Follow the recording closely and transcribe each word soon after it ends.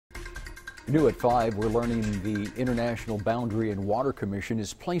New at 5, we're learning the International Boundary and Water Commission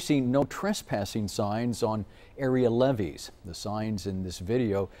is placing no trespassing signs on area levees. The signs in this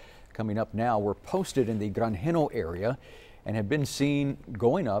video coming up now were posted in the Granjeno area and have been seen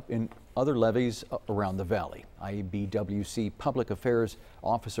going up in other levees around the valley. IBWC Public Affairs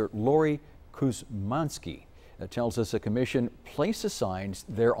Officer Lori Kuzmansky tells us the commission placed the signs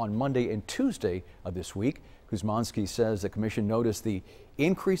there on Monday and Tuesday of this week. Kuzmansky says the commission noticed the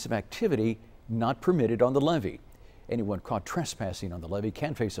increase of activity not permitted on the levee. Anyone caught trespassing on the levee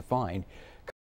can face a fine.